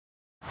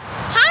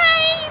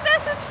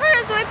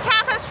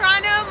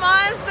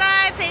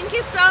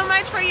so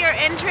much for your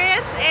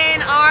interest in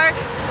our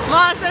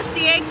Mazda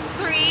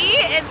CX-3.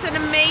 It's an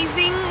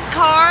amazing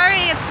car.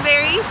 It's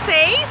very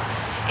safe.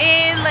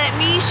 And let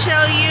me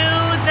show you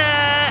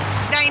the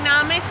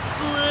dynamic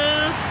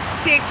blue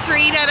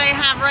CX-3 that I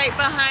have right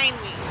behind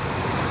me.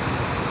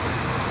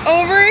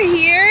 Over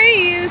here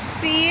you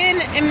see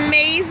an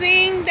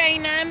amazing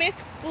dynamic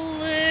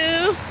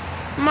blue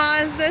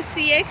Mazda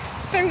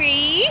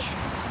CX-3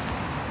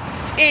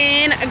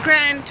 in a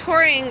Grand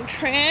Touring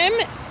trim.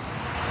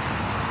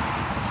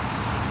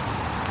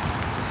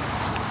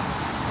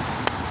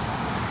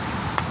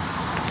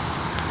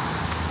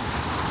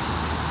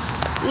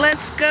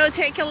 Let's go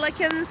take a look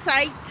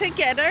inside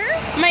together.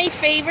 My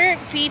favorite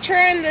feature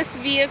in this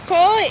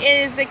vehicle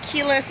is the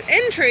keyless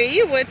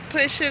entry. With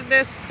push of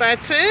this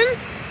button,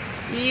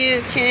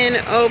 you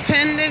can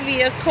open the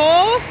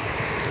vehicle.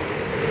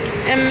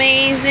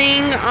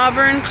 Amazing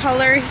auburn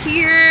color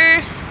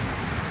here.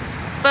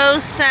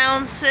 Bose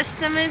sound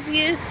system, as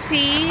you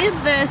see.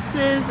 This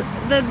is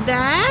the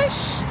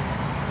dash.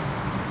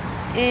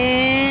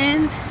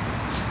 And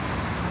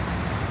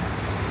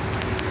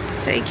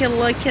let's take a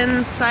look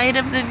inside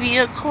of the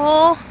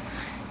vehicle.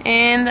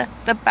 And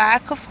the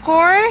back, of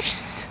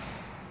course.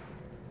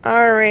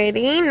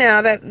 Alrighty,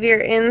 now that we're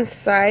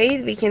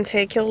inside, we can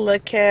take a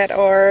look at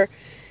our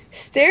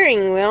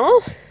steering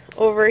wheel.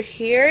 Over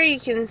here you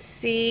can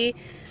see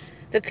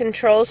the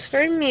controls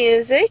for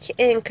music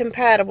and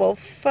compatible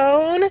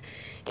phone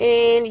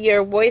and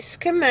your voice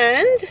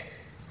command.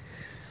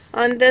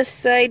 On this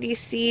side you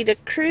see the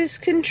cruise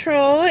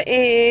control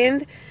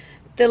and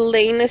the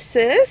lane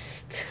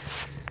assist.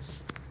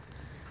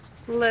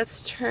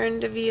 Let's turn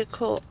the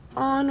vehicle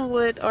on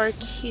with our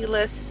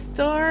keyless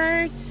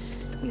start.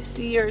 You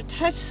see your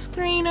touch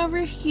screen over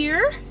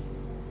here.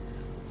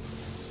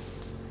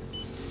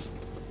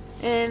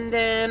 And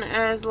then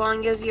as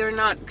long as you're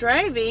not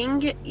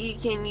driving, you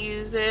can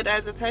use it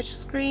as a touch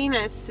screen.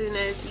 As soon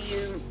as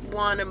you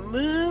want to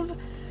move,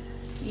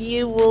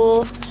 you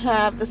will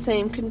have the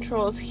same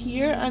controls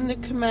here on the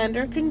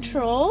commander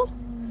control.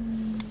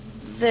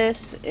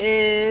 This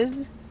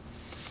is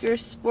your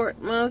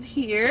sport mode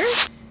here.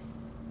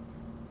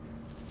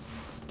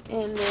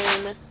 And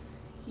then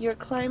your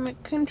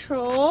climate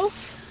control,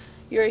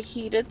 your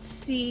heated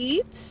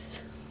seats.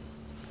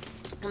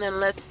 And then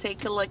let's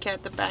take a look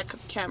at the backup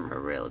camera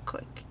real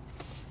quick.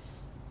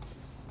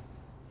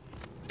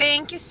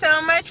 Thank you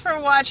so much for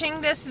watching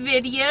this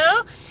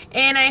video,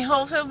 and I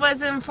hope it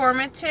was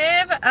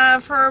informative.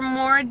 For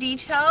more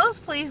details,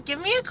 please give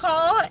me a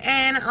call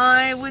and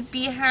I would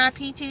be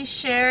happy to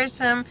share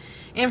some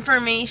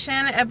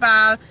information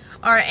about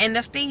our end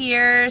of the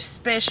year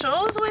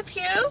specials with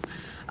you.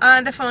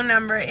 The phone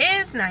number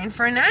is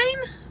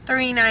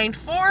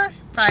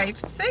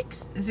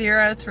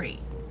 949-394-5603.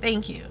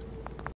 Thank you.